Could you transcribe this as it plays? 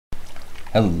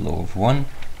Hello everyone,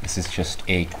 this is just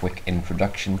a quick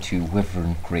introduction to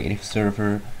Wyvern Creative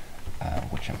Server,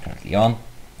 which I'm currently on.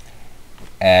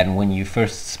 And when you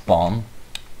first spawn,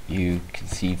 you can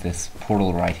see this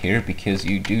portal right here, because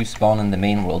you do spawn in the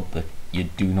main world, but you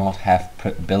do not have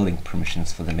building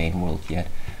permissions for the main world yet.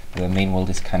 The main world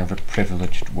is kind of a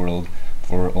privileged world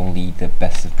for only the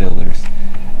best of builders.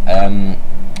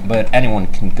 But anyone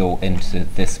can go into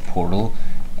this portal.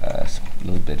 A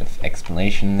little bit of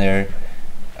explanation there.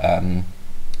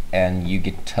 And you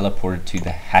get teleported to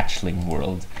the hatchling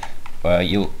world.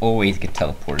 You'll always get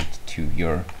teleported to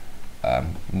your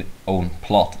own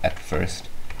plot at first,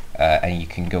 and you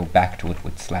can go back to it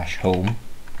with /home,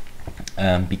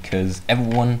 because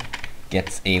everyone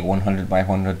gets a 100 by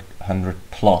 100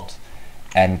 plot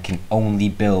and can only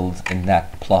build in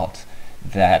that plot.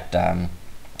 That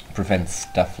prevents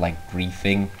stuff like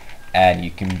griefing, and you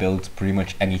can build pretty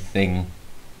much anything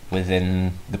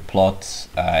within the plot.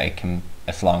 It can,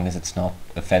 as long as it's not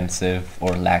offensive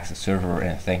or lacks a server or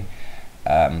anything,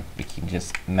 we can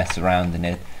just mess around in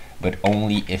it. But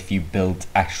only if you build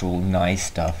actual nice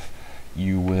stuff,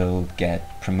 you will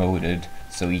get promoted,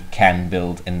 so you can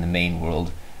build in the main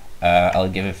world. I'll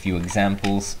give a few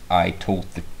examples. I told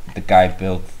the guy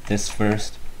built this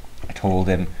first. I told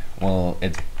him, well,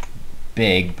 it's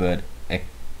big, but it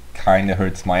kinda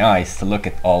hurts my eyes to look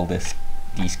at all these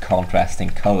contrasting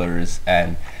colors,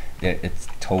 and it's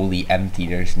totally empty.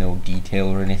 There's no detail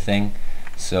or anything.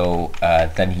 So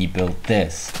then he built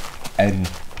this, and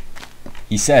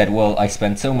he said, well, I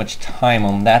spent so much time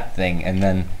on that thing, and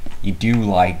then you do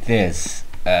like this,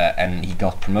 and he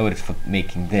got promoted for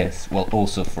making this. Well,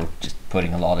 also for just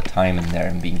putting a lot of time in there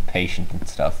and being patient and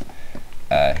stuff.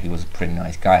 He was a pretty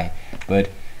nice guy, but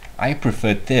I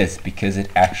preferred this because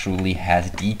it actually has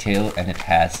detail and it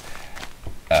has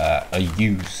a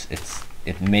use.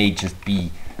 It may just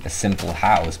be a simple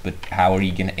house, but how are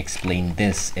you gonna explain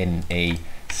this in a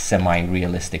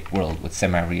semi-realistic world? What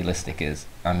semi-realistic is,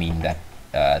 I mean that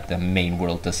the main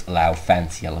world does allow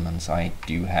fancy elements. I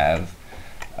do have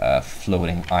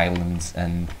floating islands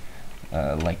and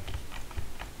like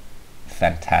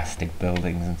fantastic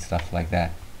buildings and stuff like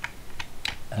that.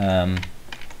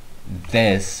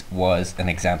 This was an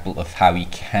example of how you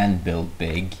can build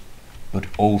big but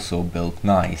also build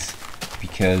nice,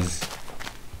 because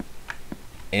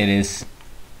it is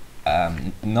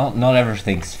not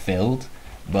everything's filled,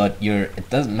 but it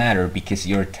doesn't matter, because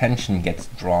your attention gets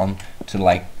drawn to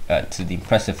to the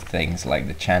impressive things like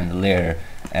the chandelier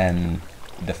and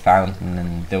the fountain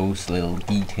and those little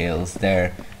details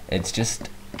there. It's just,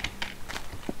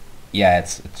 yeah,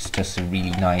 it's just a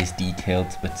really nice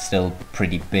detailed but still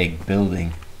pretty big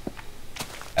building.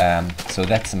 So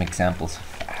that's some examples of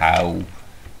how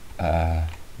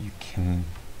you can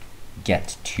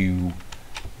get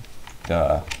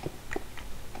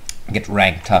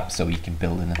ranked up, so you can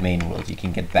build in the main world. You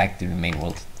can get back to the main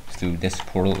world through this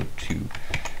portal to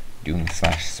doing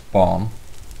 /spawn.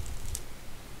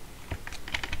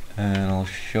 And I'll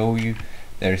show you,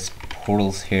 there's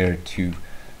portals here to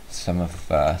some of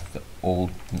the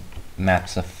old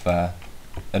maps of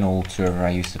an old server I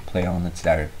used to play on. It's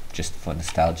there just for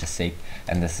nostalgia's sake.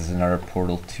 And this is another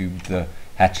portal to the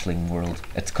hatchling world.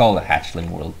 It's called a hatchling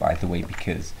world, by the way,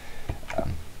 because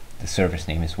the server's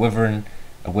name is Wyvern.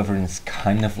 A wyvern is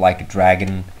kind of like a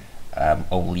dragon,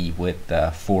 only with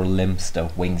 4 limbs. The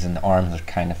wings and the arms are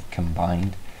kind of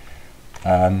combined.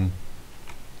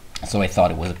 So I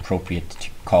thought it was appropriate to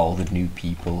call the new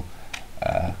people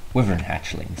Wyvern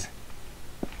hatchlings.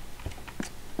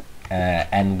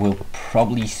 And we'll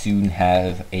probably soon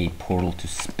have a portal to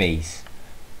space.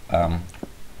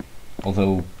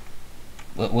 Although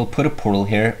we'll put a portal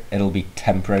here. It'll be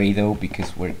temporary though,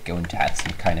 because we're going to have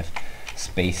some kind of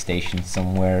space station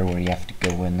somewhere where you have to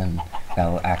go in, and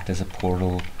that'll act as a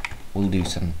portal. We'll do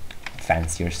some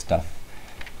fancier stuff.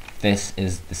 This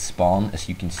is the spawn. As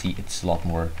you can see, it's a lot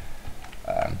more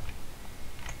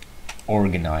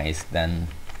organized than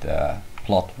the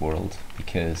plot world,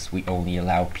 because we only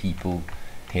allow people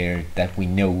here that we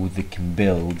know that can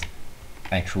build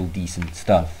actual decent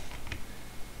stuff.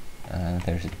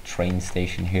 There's a train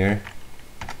station here.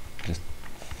 Just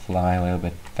fly a little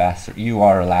bit faster. You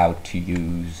are allowed to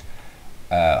use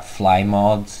fly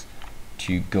mods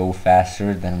to go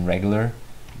faster than regular,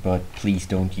 but please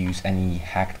don't use any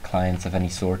hacked clients of any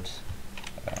sort.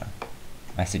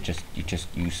 I suggest you just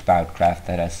use Spoutcraft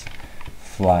that has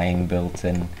flying built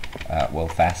in, well,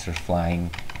 faster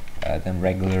flying than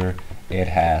regular. It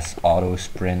has auto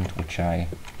sprint, which I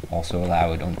also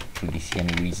allow. I don't really see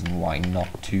any reason why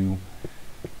not to.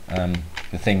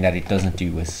 The thing that it doesn't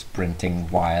do is sprinting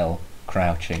while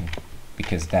crouching,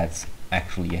 because that's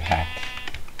actually a hack,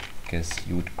 because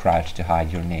you would crouch to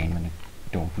hide your name, and I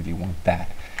don't really want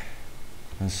that.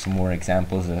 There's some more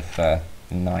examples of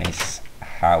nice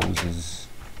houses.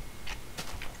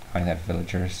 I have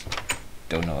villagers.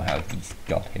 Don't know how these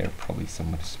got here. Probably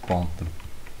someone spawned them.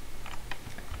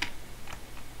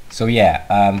 So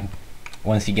yeah,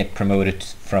 once you get promoted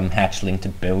from hatchling to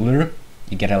builder,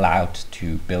 you get allowed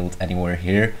to build anywhere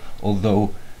here.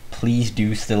 Although, please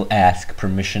do still ask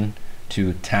permission to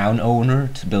a town owner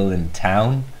to build in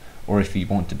town, or if you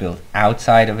want to build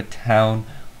outside of a town,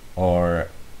 or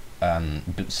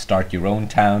start your own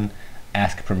town,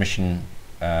 ask permission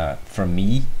from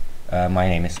me. My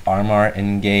name is Armar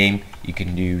in game. You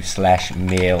can do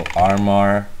 /mail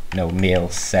Armar, no, mail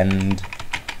send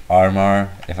Armar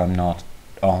if I'm not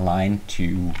online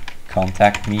to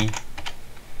contact me.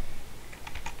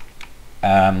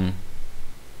 And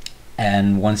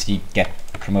once you get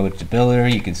promoted to builder,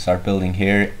 you can start building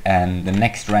here, and the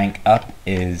next rank up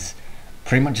is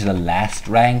pretty much the last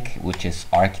rank, which is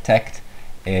architect.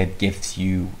 It gives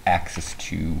you access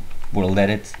to world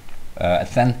edit, a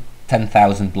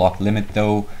 10,000 block limit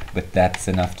though, but that's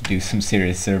enough to do some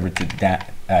serious server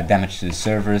damage to the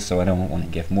server, so I don't want to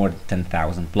give more than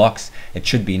 10,000 blocks. It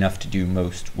should be enough to do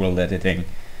most world editing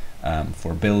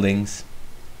for buildings.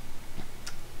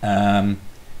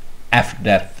 After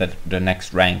that, the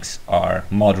next ranks are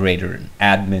moderator and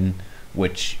admin,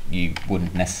 which you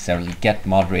wouldn't necessarily get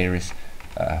moderators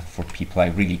for people I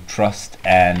really trust,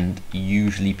 and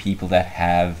usually people that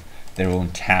have their own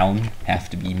town have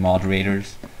to be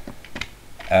moderators.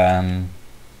 And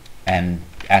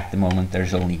at the moment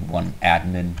there's only one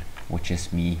admin, which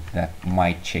is me. That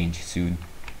might change soon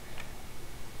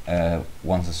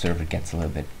once the server gets a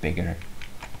little bit bigger.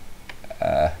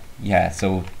 Yeah,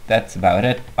 so that's about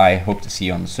it. I hope to see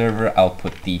you on the server. I'll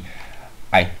put the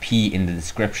IP in the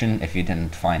description if you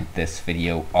didn't find this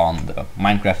video on the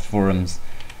Minecraft forums,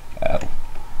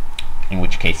 in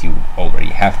which case you already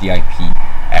have the IP,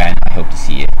 and I hope to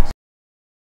see you